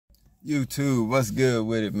YouTube, what's good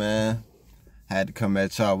with it, man? Had to come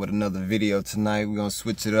at y'all with another video tonight. We're gonna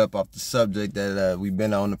switch it up off the subject that we've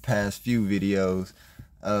been on the past few videos.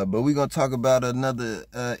 But we're gonna talk about another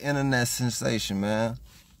internet sensation, man.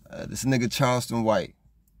 This nigga Charleston White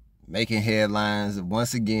making headlines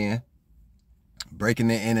once again, breaking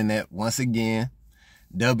the internet once again.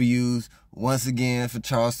 W's once again for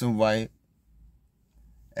Charleston White.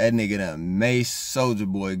 That nigga done maced Soulja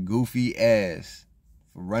Boy goofy ass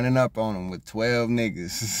for running up on him with 12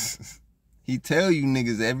 niggas. He tell you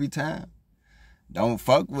niggas every time, don't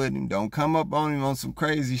fuck with him, don't come up on him on some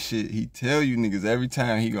crazy shit. He tell you niggas every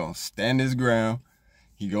time he gonna stand his ground,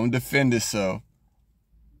 he gonna defend himself.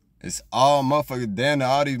 It's all motherfuckers, damn,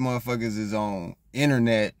 all these motherfuckers is on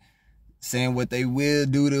internet saying what they will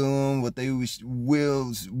do to him, what they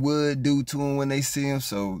would do to him when they see him.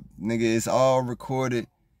 So nigga, it's all recorded,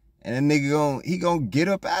 and the nigga he gonna get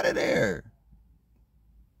up out of there.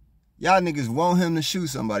 Y'all niggas want him to shoot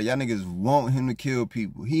somebody. Y'all niggas want him to kill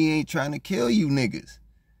people. He ain't trying to kill you niggas.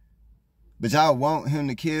 But y'all want him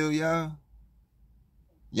to kill y'all?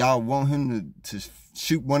 Y'all want him to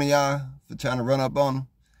shoot one of y'all for trying to run up on him?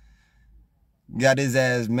 Got his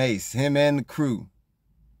ass maced, him and the crew.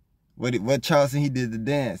 What Charleston, he did the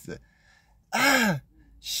dance.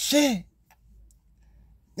 Shit.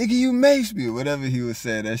 Nigga, you maced me. Whatever he was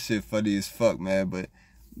saying, that shit funny as fuck, man.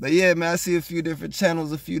 But yeah, man, I see a few different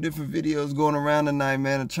channels, a few different videos going around tonight,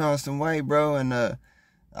 man, of Charleston White, bro. And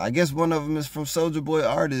I guess one of them is from Soulja Boy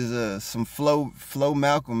Art, is some Flow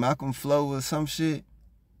Malcolm Flow or some shit.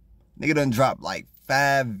 Nigga done dropped like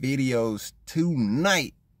 5 videos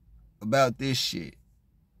tonight about this shit.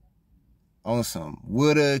 On some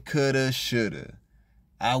woulda, coulda, shoulda.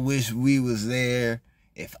 I wish we was there.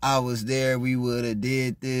 If I was there, we woulda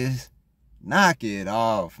did this. Knock it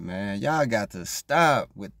off, man. Y'all got to stop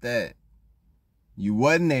with that. You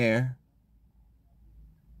wasn't there.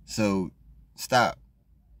 So, stop.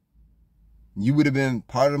 You would have been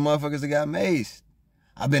part of the motherfuckers that got maced.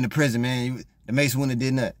 I've been to prison, man. The mace wouldn't have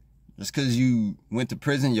did nothing. Just because you went to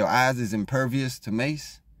prison, your eyes is impervious to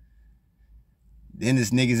mace. Then this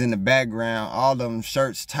niggas in the background, all of them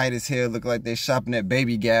shirts tight as hell, look like they shopping at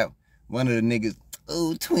Baby Gap. One of the niggas,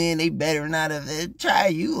 oh, twin, they better not have tried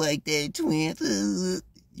you like that, twin.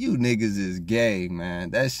 You niggas is gay,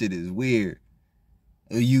 man. That shit is weird.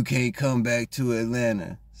 You can't come back to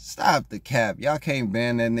Atlanta. Stop the cap. Y'all can't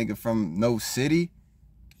ban that nigga from no city.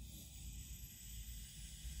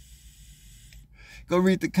 Go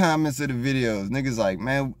read the comments of the videos. Niggas like,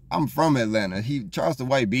 man, I'm from Atlanta. Charleston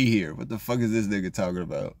White be here. What the fuck is this nigga talking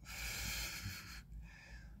about?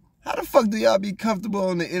 How the fuck do y'all be comfortable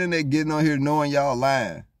on the internet getting on here knowing y'all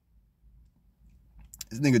lying?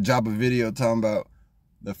 This nigga drop a video talking about,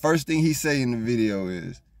 the first thing he say in the video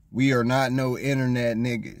is, we are not no internet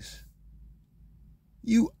niggas.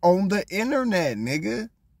 You on the internet, nigga.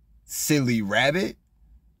 Silly rabbit.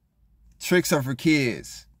 Tricks are for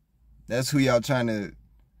kids. That's who y'all trying to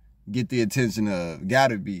get the attention of.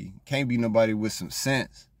 Gotta be. Can't be nobody with some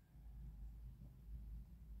sense.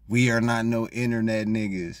 We are not no internet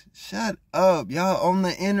niggas. Shut up. Y'all on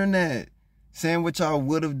the internet saying what y'all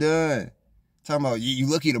would have done. Talking about, you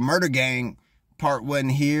lucky the murder gang part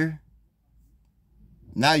wasn't here.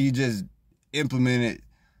 Now you just implemented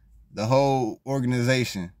the whole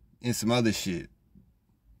organization in some other shit.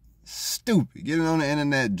 Stupid. Getting on the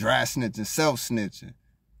internet, dry snitching, self-snitching.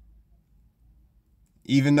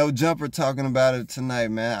 Even though Jumper talking about it tonight,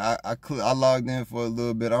 man, I logged in for a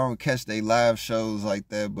little bit. I don't catch they live shows like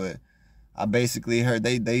that, but I basically heard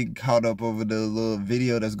they caught up over the little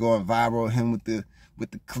video that's going viral of him with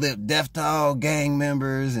the clip, Death to all gang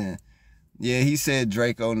members. And yeah, he said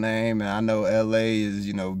Draco name, and I know LA is,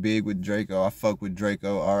 you know, big with Draco. I fuck with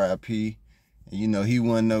Draco, R.I.P. And you know, he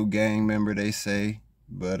wasn't no gang member, they say.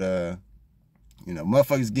 But you know,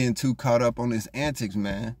 motherfuckers getting too caught up on his antics,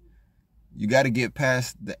 man. You got to get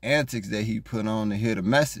past the antics that he put on to hear the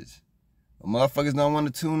message. But motherfuckers don't want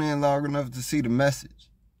to tune in long enough to see the message.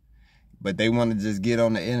 But they want to just get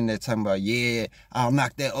on the internet talking about, yeah, I'll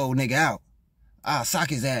knock that old nigga out. I'll sock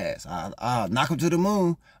his ass. I'll knock him to the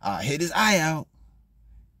moon. I'll hit his eye out.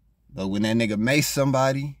 But when that nigga maced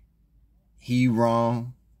somebody, he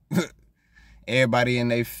wrong. Everybody in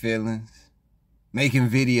their feelings. Making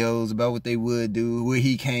videos about what they would do, where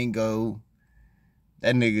he can't go.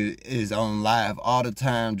 That nigga is on live all the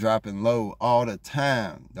time, dropping low all the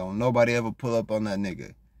time. Don't nobody ever pull up on that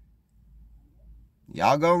nigga.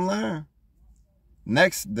 Y'all gonna learn.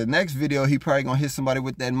 The next video, he probably gonna hit somebody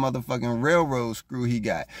with that motherfucking railroad screw he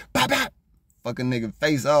got. Bop, bop. Fucking nigga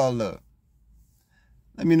face all up.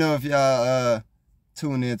 Let me know if y'all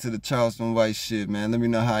tune in to the Charleston White shit, man. Let me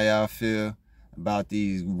know how y'all feel about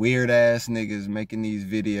these weird ass niggas making these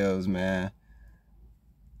videos, man.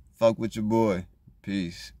 Fuck with your boy.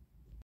 Peace.